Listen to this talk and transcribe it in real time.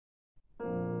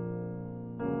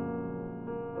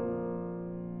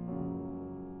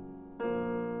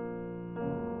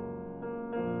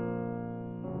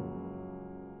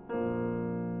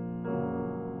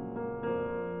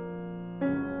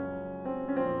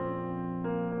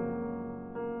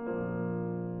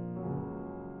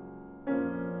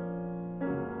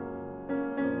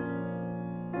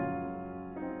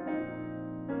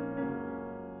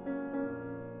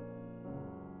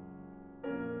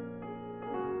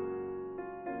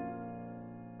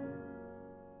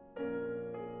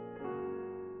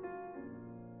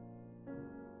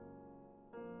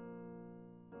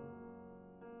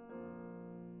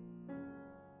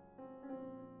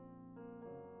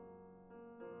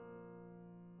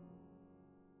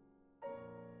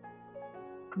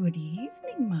Good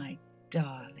evening, my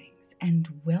darlings, and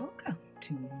welcome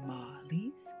to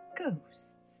Marley's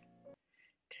Ghosts.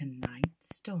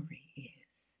 Tonight's story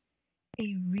is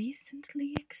A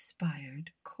Recently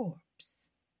Expired Corpse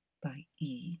by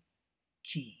E.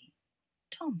 G.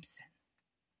 Thompson.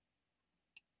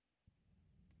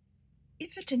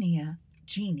 Iphigenia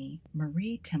Jeanie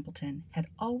Marie Templeton had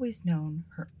always known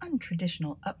her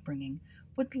untraditional upbringing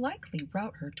would likely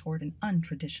route her toward an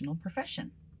untraditional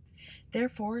profession.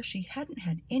 Therefore, she hadn't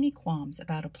had any qualms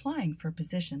about applying for a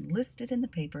position listed in the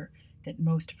paper that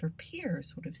most of her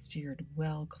peers would have steered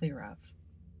well clear of.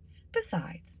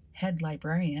 Besides, head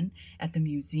librarian at the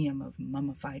Museum of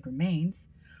Mummified Remains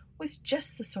was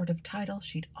just the sort of title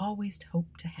she'd always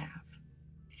hoped to have.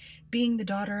 Being the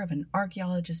daughter of an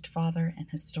archaeologist father and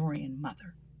historian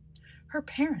mother, her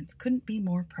parents couldn't be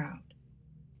more proud.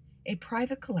 A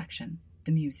private collection,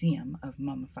 the Museum of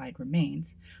Mummified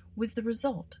Remains, was the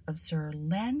result of Sir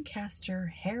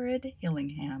Lancaster Herod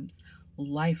Hillingham's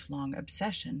lifelong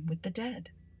obsession with the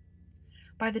dead.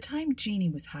 By the time Jeanie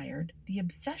was hired, the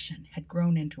obsession had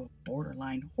grown into a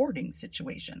borderline hoarding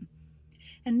situation,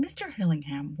 and Mr.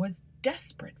 Hillingham was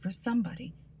desperate for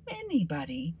somebody,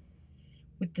 anybody,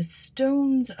 with the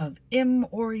stones of M.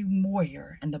 Ori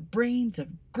Moyer and the brains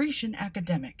of Grecian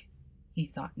academic, he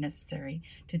thought necessary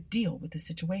to deal with the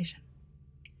situation.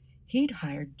 He'd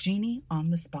hired Jeanie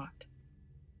on the spot.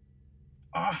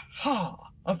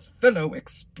 "Aha! A fellow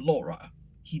explorer,"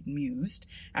 he'd mused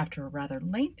after a rather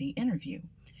lengthy interview,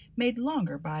 made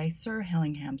longer by Sir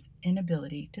Hillingham's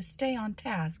inability to stay on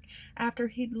task after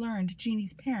he'd learned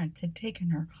Jeanie's parents had taken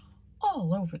her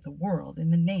all over the world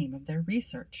in the name of their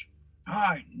research.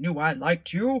 "I knew I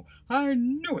liked you. I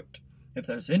knew it. If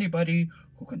there's anybody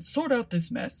who can sort out this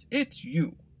mess, it's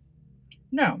you.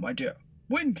 Now, my dear,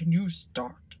 when can you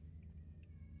start?"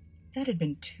 That had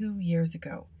been 2 years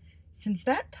ago. Since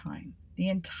that time, the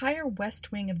entire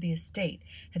west wing of the estate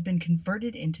had been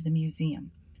converted into the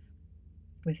museum,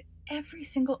 with every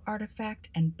single artifact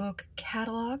and book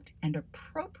catalogued and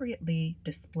appropriately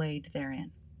displayed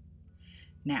therein.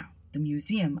 Now, the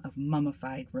Museum of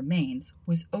Mummified Remains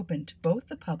was open to both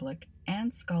the public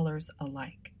and scholars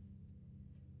alike.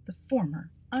 The former,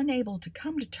 unable to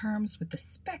come to terms with the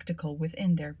spectacle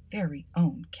within their very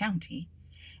own county,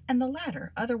 and the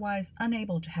latter otherwise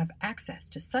unable to have access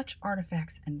to such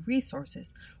artifacts and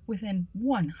resources within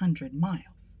 100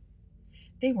 miles.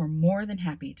 They were more than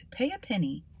happy to pay a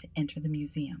penny to enter the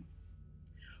museum.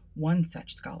 One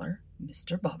such scholar,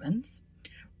 Mr. Bobbins,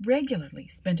 regularly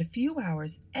spent a few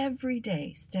hours every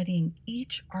day studying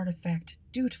each artifact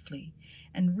dutifully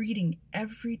and reading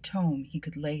every tome he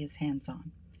could lay his hands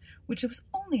on, which was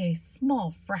only a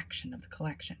small fraction of the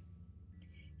collection.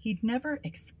 He'd never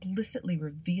explicitly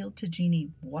revealed to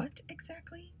Jeanie what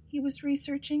exactly he was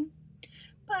researching,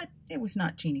 but it was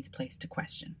not Jeanie's place to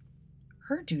question.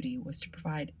 Her duty was to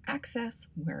provide access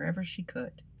wherever she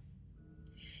could.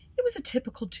 It was a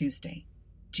typical Tuesday.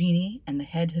 Jeanie and the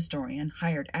head historian,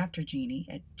 hired after Jeanie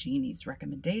at Jeanie's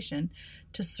recommendation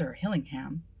to Sir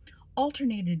Hillingham,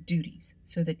 alternated duties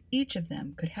so that each of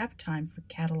them could have time for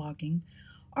cataloging,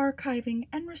 archiving,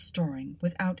 and restoring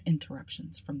without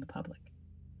interruptions from the public.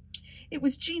 It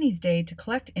was Jeanie's day to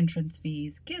collect entrance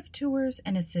fees, give tours,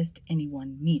 and assist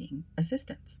anyone needing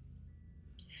assistance.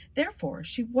 Therefore,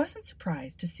 she wasn't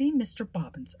surprised to see Mr.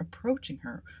 Bobbins approaching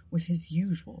her with his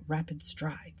usual rapid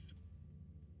strides.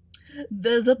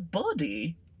 "There's a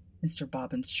body," Mr.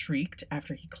 Bobbins shrieked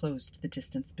after he closed the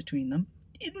distance between them,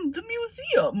 "in the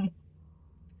museum."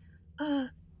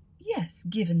 Yes,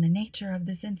 given the nature of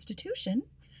this institution,"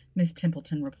 Miss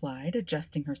Templeton replied,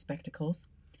 adjusting her spectacles.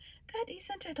 "That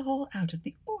isn't at all out of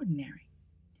the ordinary.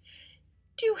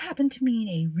 Do you happen to mean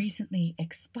a recently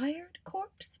expired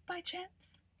corpse, by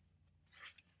chance?"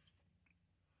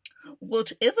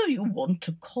 "Whatever you want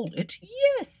to call it,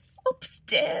 yes,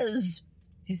 upstairs."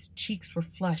 His cheeks were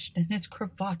flushed and his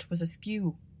cravat was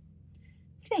askew.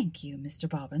 "Thank you, Mr.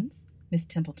 Bobbins," Miss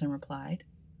Templeton replied.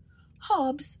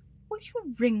 "Hobbs, will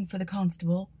you ring for the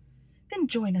constable? Then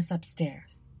join us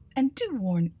upstairs. And do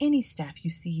warn any staff you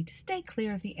see to stay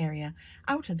clear of the area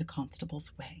out of the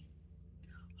constable's way."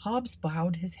 Hobbs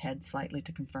bowed his head slightly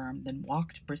to confirm, then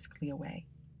walked briskly away.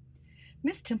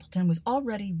 Miss Templeton was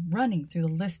already running through the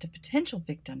list of potential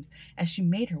victims as she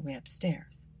made her way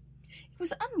upstairs. It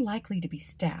was unlikely to be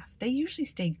staff. They usually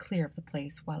stayed clear of the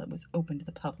place while it was open to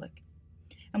the public,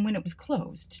 and when it was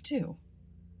closed, too.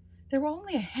 There were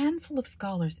only a handful of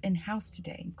scholars in-house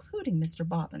today, including Mr.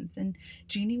 Bobbins, and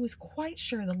Jeanie was quite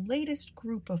sure the latest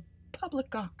group of public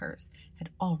gawkers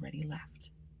had already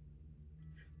left.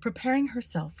 Preparing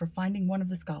herself for finding one of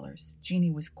the scholars,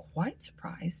 Jeanie was quite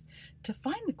surprised to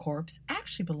find the corpse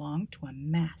actually belonged to a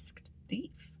masked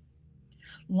thief.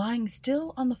 Lying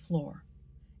still on the floor,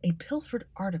 a pilfered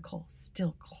article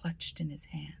still clutched in his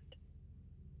hand.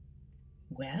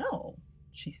 "Well,"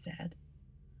 she said,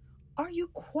 "are you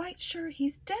quite sure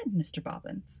he's dead, Mr.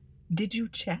 Bobbins? Did you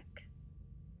check?"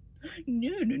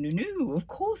 No, of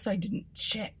course I didn't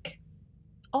check."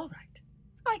 "All right,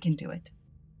 I can do it,"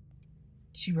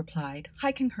 she replied,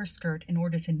 hiking her skirt in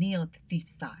order to kneel at the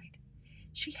thief's side.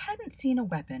 She hadn't seen a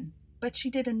weapon, but she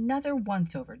did another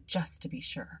once-over just to be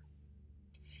sure.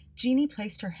 Jeanie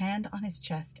placed her hand on his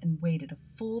chest and waited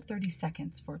a full 30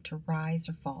 seconds for it to rise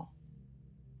or fall.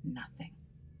 Nothing.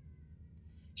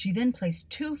 She then placed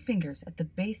 2 fingers at the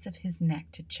base of his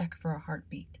neck to check for a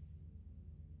heartbeat.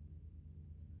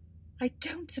 "I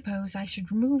don't suppose I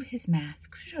should remove his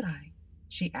mask, should I?"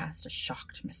 she asked a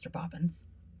shocked Mr. Bobbins.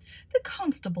 "The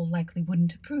constable likely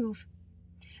wouldn't approve.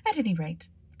 At any rate,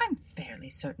 I'm fairly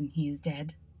certain he is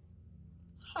dead."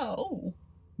 "How?"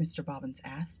 Mr. Bobbins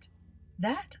asked.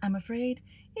 "That, I'm afraid,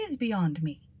 is beyond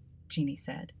me," Jeanie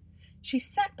said. She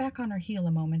sat back on her heel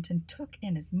a moment and took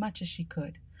in as much as she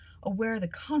could, aware the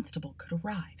constable could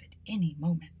arrive at any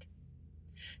moment.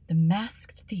 The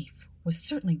masked thief was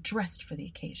certainly dressed for the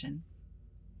occasion.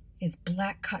 His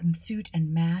black cotton suit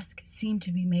and mask seemed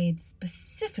to be made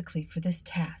specifically for this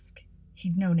task.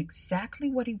 He'd known exactly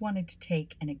what he wanted to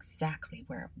take and exactly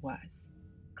where it was.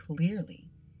 Clearly,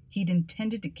 he'd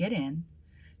intended to get in,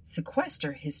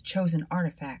 sequester his chosen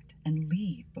artifact, and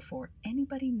leave before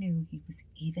anybody knew he was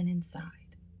even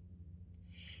inside.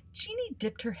 Jeanie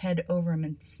dipped her head over him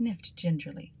and sniffed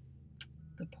gingerly.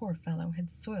 The poor fellow had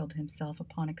soiled himself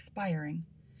upon expiring,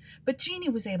 but Jeanie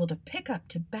was able to pick up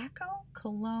tobacco,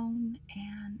 cologne,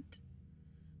 and...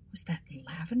 was that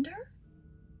lavender?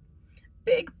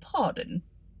 "Beg pardon,"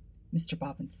 Mr.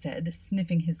 Bobbins said,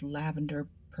 sniffing his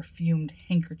lavender-perfumed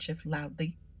handkerchief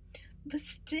loudly. "The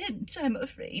stench, I'm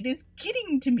afraid, is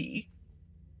getting to me."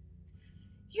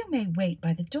 "You may wait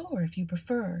by the door if you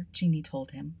prefer," Jeanie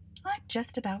told him. "I'm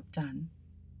just about done."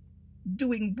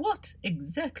 "Doing what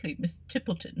exactly, Miss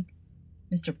Templeton?"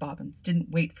 Mr. Bobbins didn't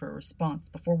wait for a response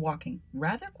before walking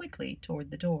rather quickly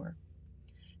toward the door.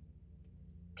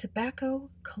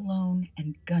 "Tobacco, cologne,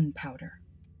 and gunpowder."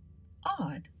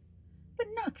 Odd, but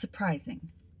not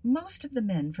surprising. Most of the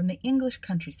men from the English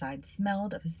countryside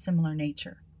smelled of a similar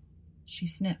nature. She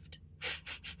sniffed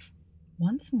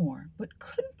once more, but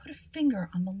couldn't put a finger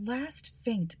on the last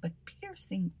faint but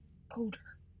piercing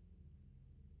odor.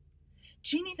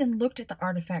 Jeanie then looked at the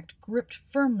artifact gripped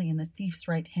firmly in the thief's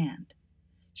right hand.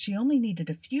 She only needed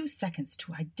a few seconds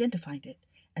to identify it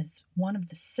as one of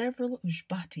the several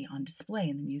ujbati on display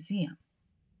in the museum.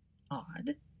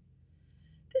 Odd.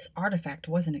 This artifact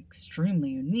wasn't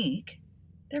extremely unique.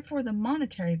 Therefore, the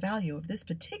monetary value of this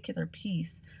particular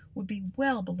piece would be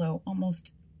well below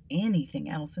almost anything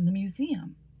else in the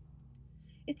museum.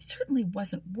 It certainly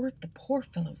wasn't worth the poor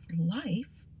fellow's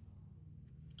life.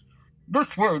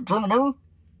 "This way, gentlemen,"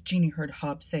 Jeanie heard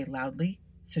Hobbs say loudly,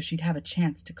 so she'd have a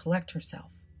chance to collect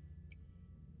herself.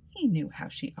 He knew how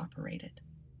she operated.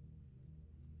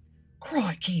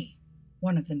 "Crikey,"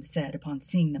 one of them said upon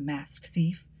seeing the masked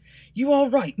thief. "You all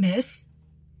right, miss?"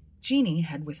 Jeanie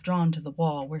had withdrawn to the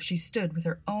wall where she stood with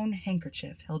her own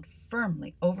handkerchief held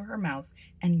firmly over her mouth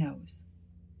and nose.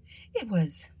 It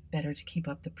was better to keep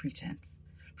up the pretense.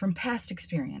 From past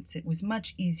experience, it was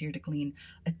much easier to glean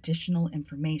additional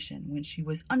information when she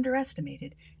was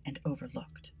underestimated and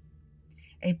overlooked.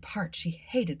 A part she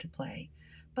hated to play,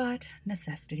 but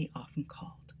necessity often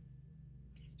called.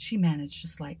 She managed a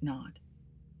slight nod.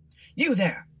 "You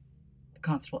there," the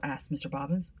constable asked Mr.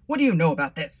 Bobbins. "What do you know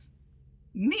about this?"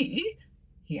 "Me?"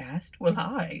 he asked. "Well,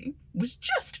 I was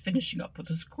just finishing up with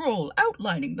a scroll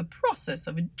outlining the process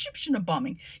of Egyptian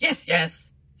embalming."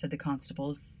 Yes, said the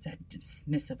constable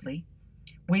dismissively,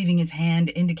 waving his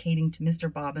hand indicating to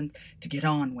Mr. Bobbins to get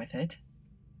on with it.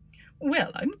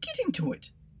 "Well, I'm getting to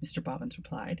it," Mr. Bobbins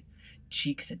replied,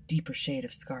 cheeks a deeper shade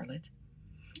of scarlet.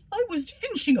 "I was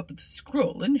finishing up the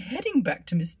scroll and heading back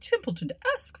to Miss Templeton to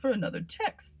ask for another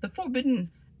text, the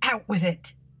forbidden—" "Out with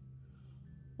it!"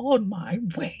 "On my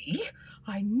way,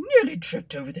 I nearly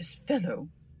tripped over this fellow.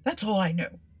 That's all I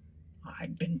know.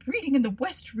 I'd been reading in the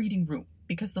West Reading Room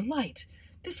because the light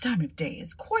this time of day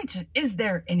is quite— Is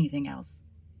there anything else?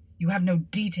 You have no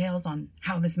details on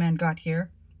how this man got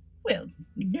here?" "Well,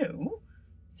 no,"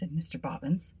 said Mr.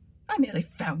 Bobbins. "I merely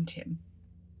found him."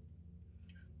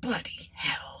 "Bloody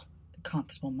hell," the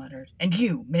constable muttered. "And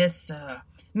you, Miss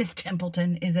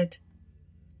Templeton, is it?"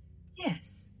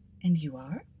 "Yes, and you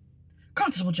are?"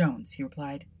 "Constable Jones," he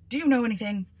replied. Do you know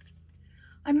anything?"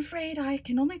 "I'm afraid I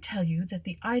can only tell you that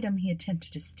the item he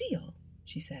attempted to steal,"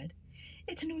 she said,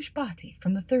 "it's an Ushbati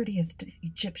from the 30th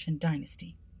Egyptian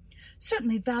dynasty.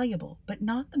 Certainly valuable, but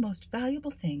not the most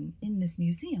valuable thing in this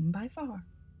museum by far."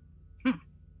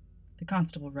 The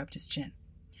constable rubbed his chin.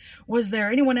 "Was there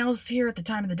anyone else here at the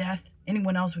time of the death?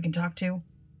 Anyone else we can talk to?"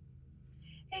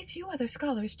 "A few other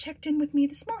scholars checked in with me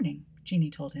this morning,"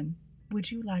 Jeannie told him. "Would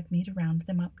you like me to round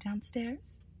them up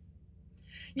downstairs?"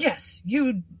 "Yes,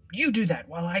 you do that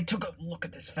while I took a look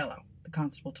at this fellow," the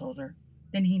constable told her.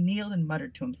 Then he kneeled and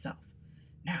muttered to himself.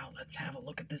 "Now let's have a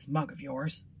look at this mug of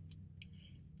yours."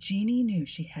 Jeannie knew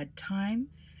she had time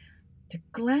to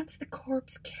glance at the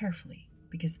corpse carefully,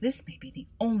 because this may be the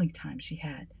only time she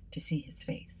had to see his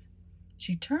face.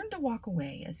 She turned to walk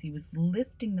away as he was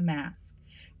lifting the mask,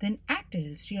 then acted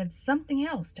as she had something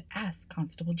else to ask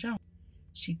Constable Jones.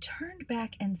 She turned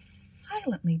back and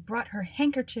silently brought her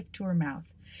handkerchief to her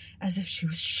mouth, as if she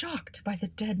was shocked by the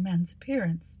dead man's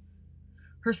appearance.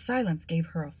 Her silence gave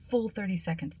her a full 30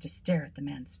 seconds to stare at the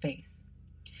man's face.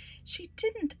 She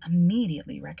didn't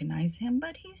immediately recognize him,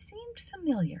 but he seemed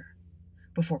familiar,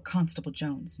 before Constable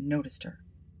Jones noticed her.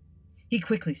 He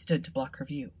quickly stood to block her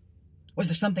view. "Was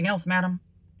there something else, madam?"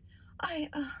 I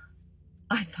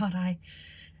thought I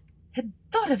had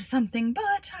thought of something,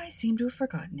 but I seem to have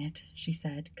forgotten it," she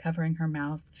said, covering her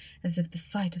mouth as if the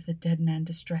sight of the dead man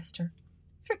distressed her.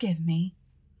 "Forgive me."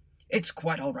 "It's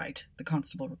quite all right," the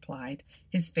constable replied,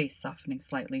 his face softening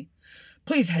slightly.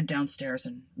 "Please head downstairs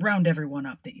and round everyone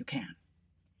up that you can."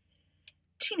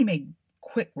 Jeannie made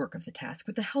quick work of the task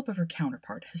with the help of her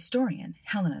counterpart, historian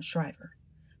Helena Shriver.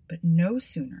 But no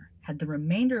sooner had the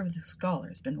remainder of the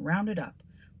scholars been rounded up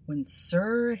when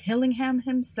Sir Hillingham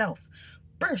himself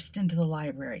burst into the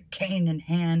library, cane in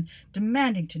hand,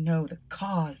 demanding to know the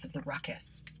cause of the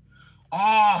ruckus.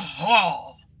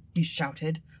 "Aha!" he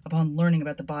shouted upon learning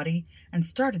about the body, and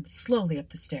started slowly up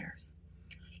the stairs.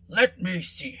 "Let me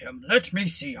see him, let me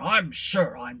see. I'm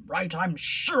sure I'm right, I'm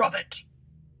sure of it."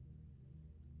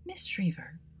 "Miss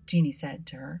Shriver," Jeannie said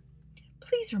to her,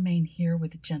 "please remain here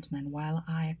with the gentleman while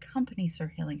I accompany Sir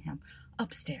Hillingham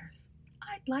upstairs.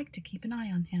 I'd like to keep an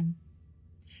eye on him."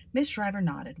 Miss Shriver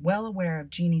nodded, well aware of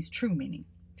Jeannie's true meaning.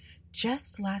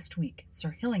 Just last week,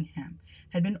 Sir Hillingham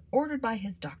had been ordered by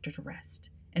his doctor to rest,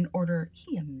 an order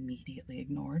he immediately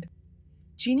ignored.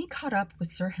 Jeannie caught up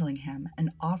with Sir Hillingham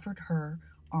and offered her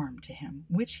arm to him,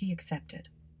 which he accepted.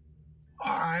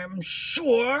 "I'm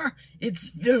sure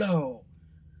it's Villo.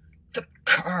 The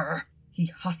cur!" He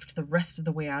huffed the rest of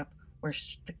the way up, where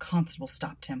the constable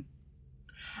stopped him.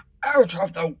 "Out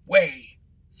of the way!"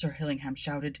 Sir Hillingham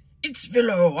shouted. "It's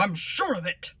Villo, I'm sure of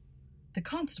it!" The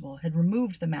constable had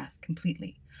removed the mask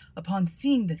completely. Upon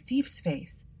seeing the thief's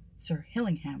face, Sir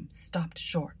Hillingham stopped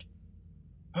short.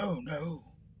 "Oh,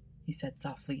 no," he said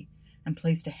softly, and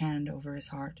placed a hand over his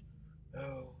heart.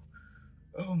 Oh,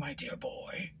 my dear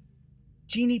boy."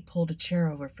 Jeannie pulled a chair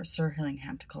over for Sir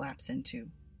Hillingham to collapse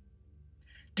into.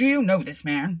 "Do you know this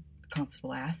man?" the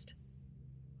constable asked.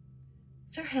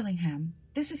 "Sir Hillingham,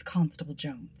 this is Constable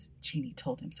Jones," Jeannie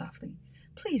told him softly.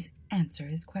 "Please answer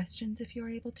his questions if you're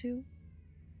able to."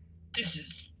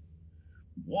 "This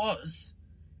was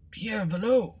Pierre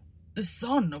Villo, the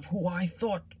son of who I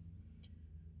thought.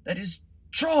 That is,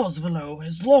 Charles Villo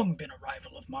has long been a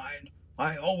rival of mine.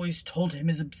 I always told him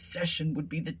his obsession would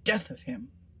be the death of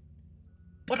him.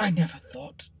 But I never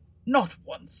thought, not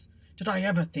once, did I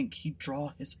ever think he'd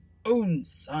draw his own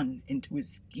son into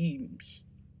his schemes."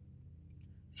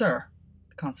 "Sir,"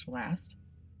 the constable asked.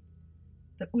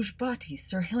 The Ushbati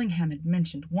Sir Hillingham had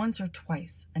mentioned once or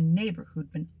twice a neighbor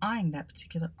who'd been eyeing that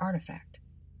particular artifact.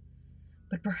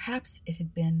 But perhaps it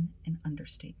had been an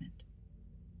understatement.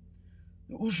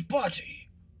 "The Ushbati,"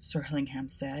 Sir Hillingham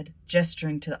said,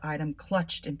 gesturing to the item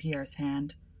clutched in Pierre's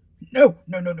hand. No,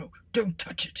 don't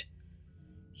touch it.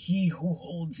 He who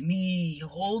holds me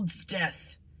holds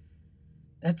death.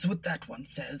 That's what that one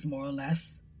says, more or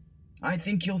less. I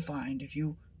think you'll find if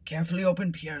you carefully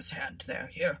open Pierre's hand there.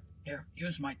 Here,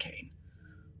 use my cane.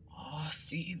 Ah,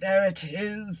 see, there it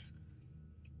is."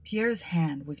 Pierre's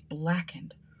hand was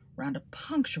blackened round a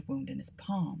puncture wound in his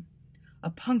palm, a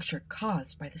puncture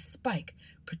caused by the spike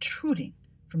protruding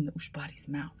from the Ushbati's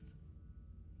mouth.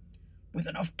 "With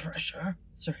enough pressure,"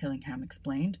 Sir Hillingham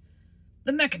explained,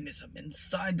 "the mechanism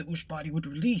inside the Ushbati would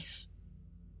release.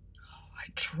 I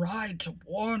tried to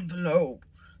warn Villo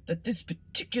that this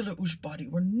particular Ushbati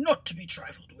were not to be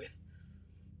trifled with,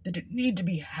 that it need to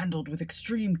be handled with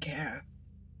extreme care.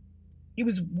 He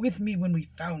was with me when we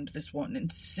found this one,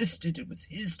 insisted it was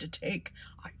his to take.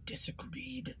 I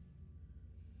disagreed.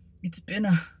 It's been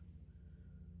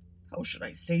how should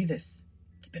I say this?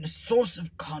 It's been a source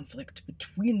of conflict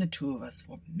between the two of us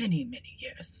for many, many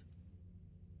years."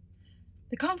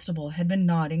 The constable had been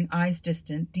nodding, eyes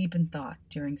distant, deep in thought,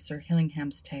 during Sir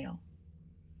Hillingham's tale.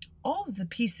 All of the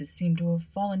pieces seemed to have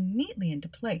fallen neatly into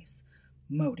place: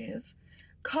 motive,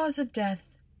 cause of death,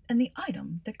 and the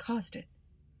item that caused it.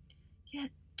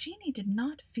 Yet Jeanie did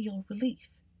not feel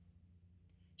relief.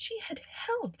 She had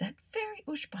held that very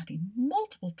Ushbadi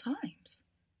multiple times.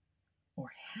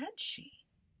 Or had she?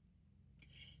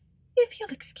 "If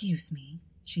you'll excuse me,"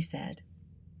 she said.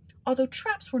 Although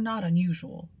traps were not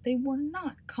unusual, they were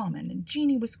not common, and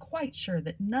Jeanie was quite sure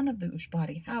that none of the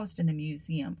Ushbadi housed in the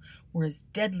museum were as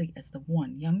deadly as the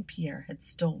one young Pierre had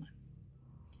stolen.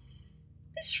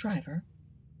 "Miss Shriver,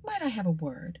 might I have a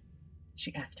word?"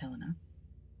 she asked Helena.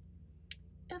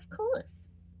 "Of course,"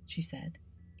 she said.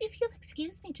 "If you'll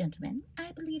excuse me, gentlemen,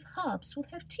 I believe Hobbs will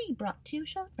have tea brought to you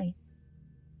shortly."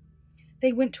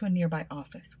 They went to a nearby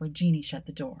office, where Jeanie shut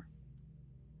the door.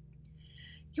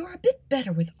 "You're a bit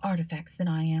better with artifacts than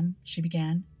I am," she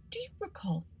began. "Do you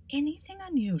recall anything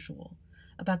unusual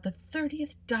about the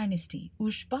 30th Dynasty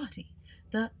Ushbadi,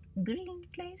 the—"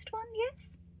 "Green-glazed one,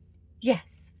 yes?"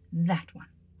 "Yes, that one."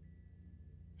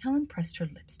 Helen pressed her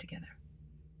lips together.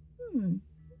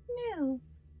 No,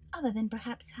 other than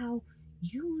perhaps how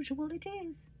usual it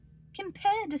is,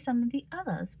 compared to some of the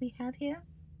others we have here.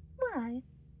 Why?"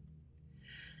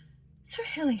 "Sir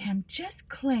Hillingham just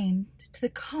claimed to the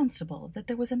constable that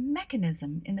there was a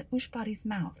mechanism in the Ushbadi's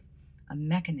mouth, a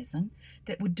mechanism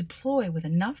that would deploy with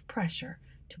enough pressure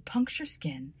to puncture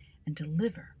skin and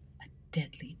deliver a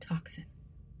deadly toxin."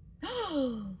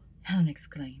 "Oh!" Helen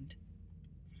exclaimed.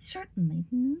 "Certainly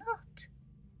not."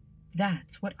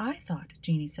 "That's what I thought,"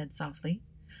 Jeanie said softly.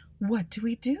 "What do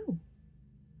we do?"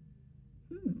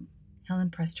 Helen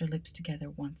pressed her lips together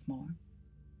once more.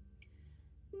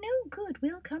 "No good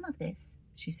will come of this,"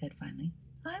 she said finally.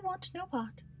 "I want no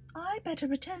part. I better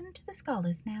return to the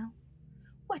scholars now.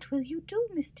 What will you do,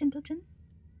 Miss Templeton?"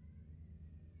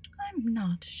 "I'm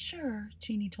not sure,"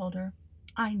 Jeanie told her.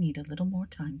 "I need a little more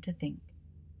time to think."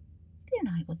 "Then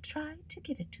I will try to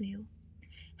give it to you."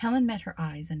 Helen met her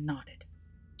eyes and nodded.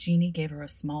 Jeanie gave her a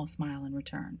small smile in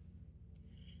return.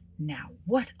 Now,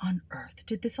 what on earth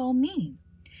did this all mean?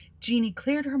 Jeanie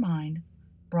cleared her mind,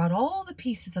 brought all the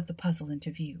pieces of the puzzle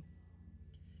into view.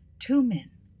 Two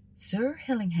men, Sir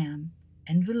Hillingham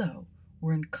and Villot,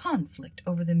 were in conflict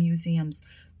over the museum's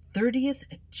 30th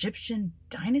Egyptian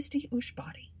Dynasty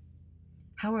Ushbadi.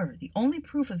 However, the only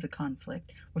proof of the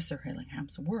conflict was Sir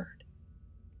Hillingham's word.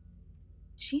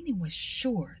 Jeanie was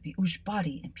sure the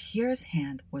Ushbadi in Pierre's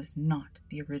hand was not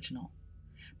the original,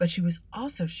 but she was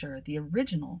also sure the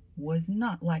original was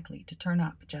not likely to turn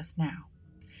up just now.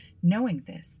 Knowing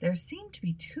this, there seemed to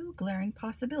be two glaring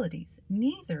possibilities,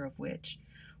 neither of which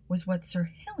was what Sir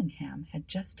Hillingham had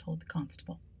just told the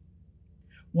constable.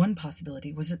 One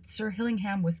possibility was that Sir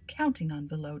Hillingham was counting on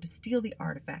Villot to steal the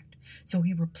artifact, so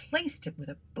he replaced it with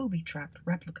a booby-trapped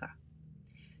replica.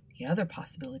 The other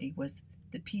possibility was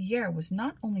that Pierre was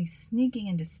not only sneaking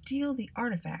in to steal the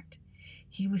artifact,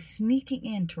 he was sneaking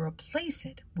in to replace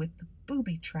it with the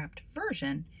booby-trapped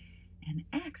version and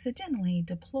accidentally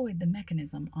deployed the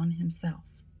mechanism on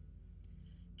himself.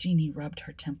 Jeanie rubbed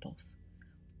her temples.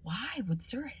 Why would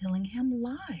Sir Hillingham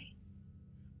lie?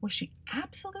 Was she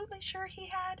absolutely sure he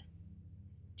had?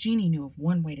 Jeanie knew of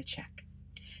one way to check.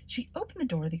 She opened the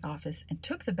door of the office and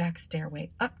took the back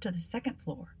stairway up to the second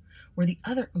floor, where the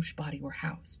other Ushbadi were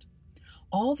housed.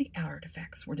 All the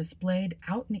artifacts were displayed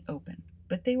out in the open,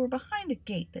 but they were behind a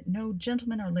gate that no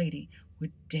gentleman or lady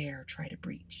would dare try to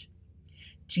breach.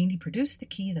 Jeanie produced the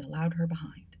key that allowed her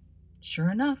behind.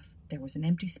 Sure enough, there was an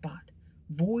empty spot,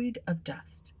 void of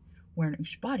dust, where an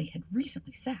Ushbadi had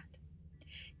recently sat.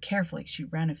 Carefully, she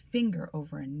ran a finger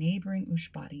over a neighboring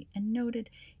Ushbadi and noted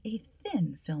a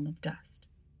thin film of dust.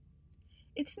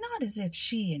 It's not as if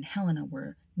she and Helena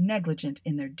were negligent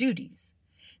in their duties.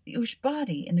 The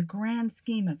Ushbadi, in the grand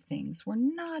scheme of things, were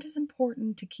not as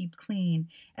important to keep clean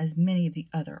as many of the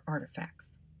other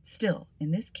artifacts. Still,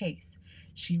 in this case,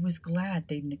 she was glad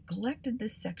they'd neglected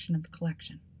this section of the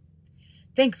collection.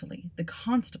 Thankfully, the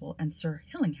constable and Sir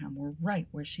Hillingham were right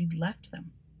where she'd left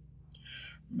them.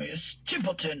 "Miss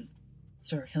Templeton,"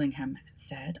 Sir Hillingham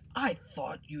said, "I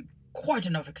thought you'd quite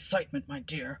enough excitement, my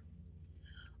dear."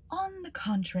 "On the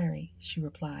contrary," she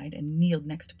replied, and kneeled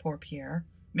next to poor Pierre.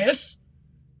 "Miss,"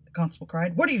 the constable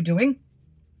cried, "what are you doing?"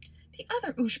 "The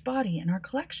other Ushbadi in our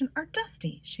collection are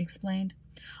dusty," she explained.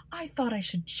 "I thought I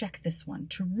should check this one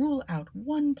to rule out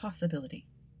one possibility."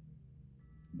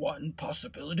 "One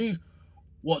possibility?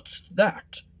 What's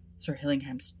that?" Sir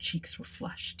Hillingham's cheeks were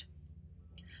flushed.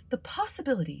 The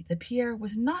possibility that Pierre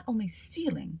was not only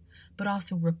stealing, but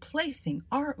also replacing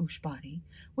our Ushbody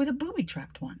with a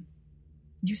booby-trapped one.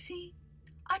 You see,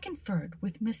 I conferred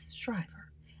with Miss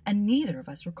Shriver, and neither of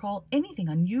us recall anything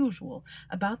unusual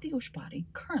about the Ushbody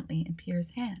currently in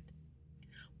Pierre's hand.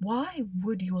 Why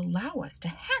would you allow us to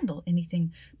handle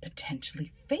anything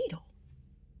potentially fatal?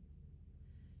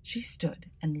 She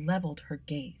stood and leveled her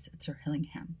gaze at Sir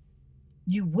Hillingham.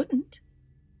 You wouldn't,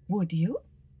 would you?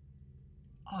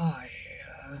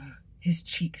 His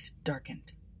cheeks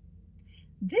darkened.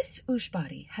 This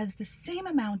Ushbody has the same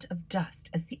amount of dust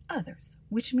as the others,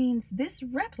 which means this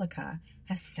replica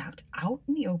has sat out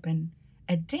in the open,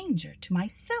 a danger to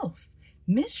myself,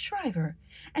 Miss Shriver,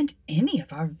 and any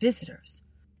of our visitors,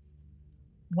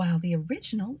 while the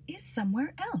original is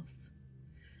somewhere else.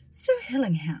 Sir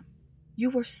Hillingham, you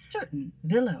were certain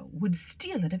Villo would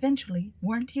steal it eventually,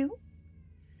 weren't you?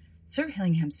 Sir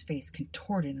Hillingham's face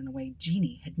contorted in a way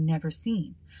Jeannie had never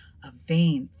seen. A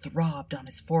vein throbbed on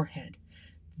his forehead,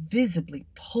 visibly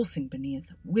pulsing beneath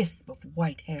a wisp of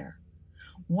white hair.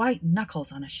 White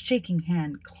knuckles on a shaking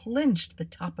hand clenched the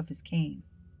top of his cane.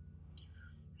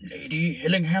 Lady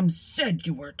Hillingham said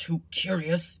you were too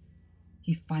curious,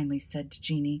 he finally said to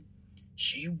Jeannie.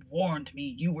 She warned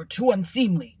me you were too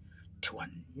unseemly, too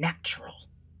unnatural,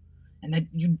 and that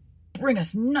you'd bring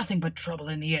us nothing but trouble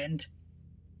in the end.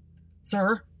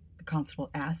 Sir, the constable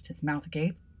asked, his mouth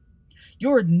agape,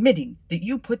 you're admitting that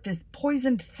you put this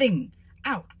poisoned thing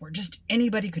out where just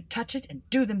anybody could touch it and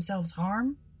do themselves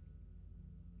harm?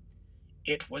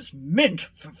 It was meant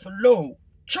for Villo,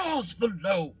 Charles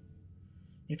Villo.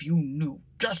 If you knew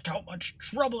just how much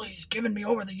trouble he's given me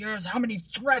over the years, how many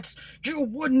threats, you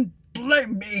wouldn't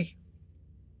blame me.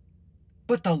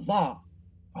 But the law.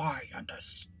 I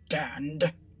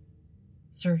understand.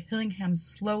 Sir Hillingham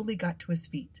slowly got to his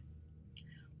feet.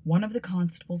 One of the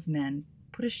constable's men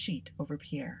put a sheet over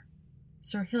Pierre.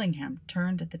 Sir Hillingham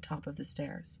turned at the top of the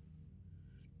stairs.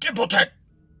 Templeton,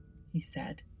 he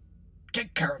said,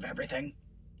 take care of everything.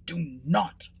 Do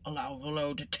not allow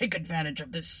Villo to take advantage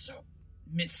of this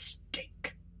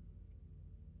mistake.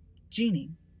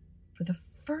 Jeannie, for the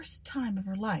first time of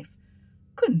her life,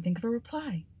 couldn't think of a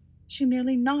reply. She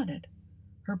merely nodded,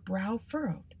 her brow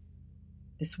furrowed.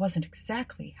 This wasn't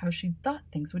exactly how she'd thought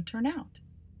things would turn out.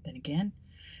 Then again,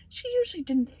 she usually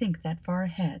didn't think that far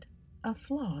ahead, a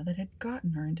flaw that had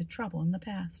gotten her into trouble in the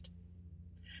past.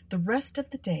 The rest of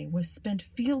the day was spent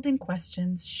fielding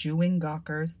questions, shooing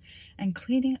gawkers, and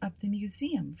cleaning up the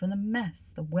museum from the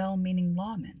mess the well-meaning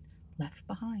lawmen left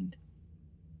behind.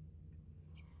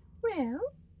 Well,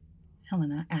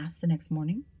 Helena asked the next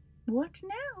morning. What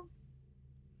now?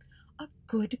 A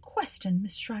good question,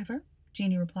 Miss Shriver,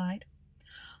 Jeannie replied.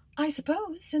 I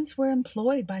suppose, since we're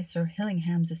employed by Sir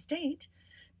Hillingham's estate,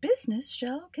 business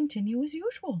shall continue as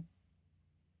usual.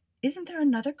 Isn't there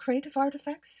another crate of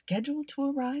artifacts scheduled to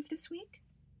arrive this week?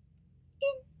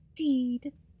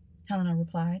 Indeed, Helena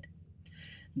replied.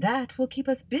 That will keep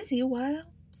us busy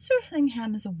while Sir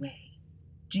Hillingham is away,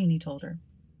 Jeannie told her.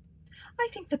 I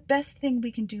think the best thing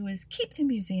we can do is keep the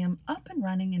museum up and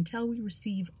running until we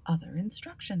receive other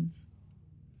instructions.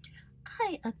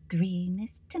 I agree,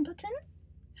 Miss Templeton,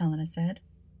 Helena said.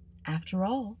 After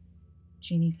all,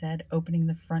 Jeannie said, opening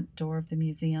the front door of the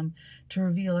museum to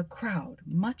reveal a crowd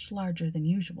much larger than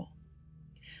usual,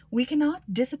 we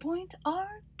cannot disappoint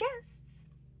our guests.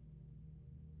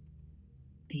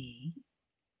 The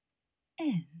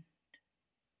end.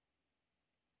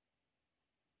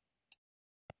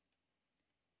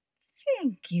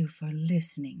 Thank you for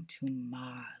listening to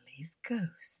Marley's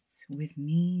Ghosts with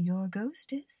me, your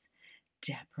ghostess,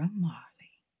 Deborah Marley.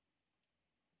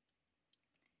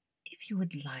 If you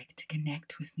would like to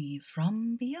connect with me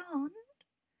from beyond,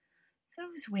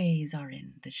 those ways are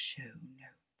in the show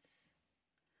notes.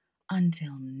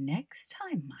 Until next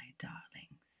time, my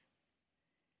darlings,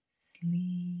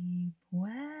 sleep well.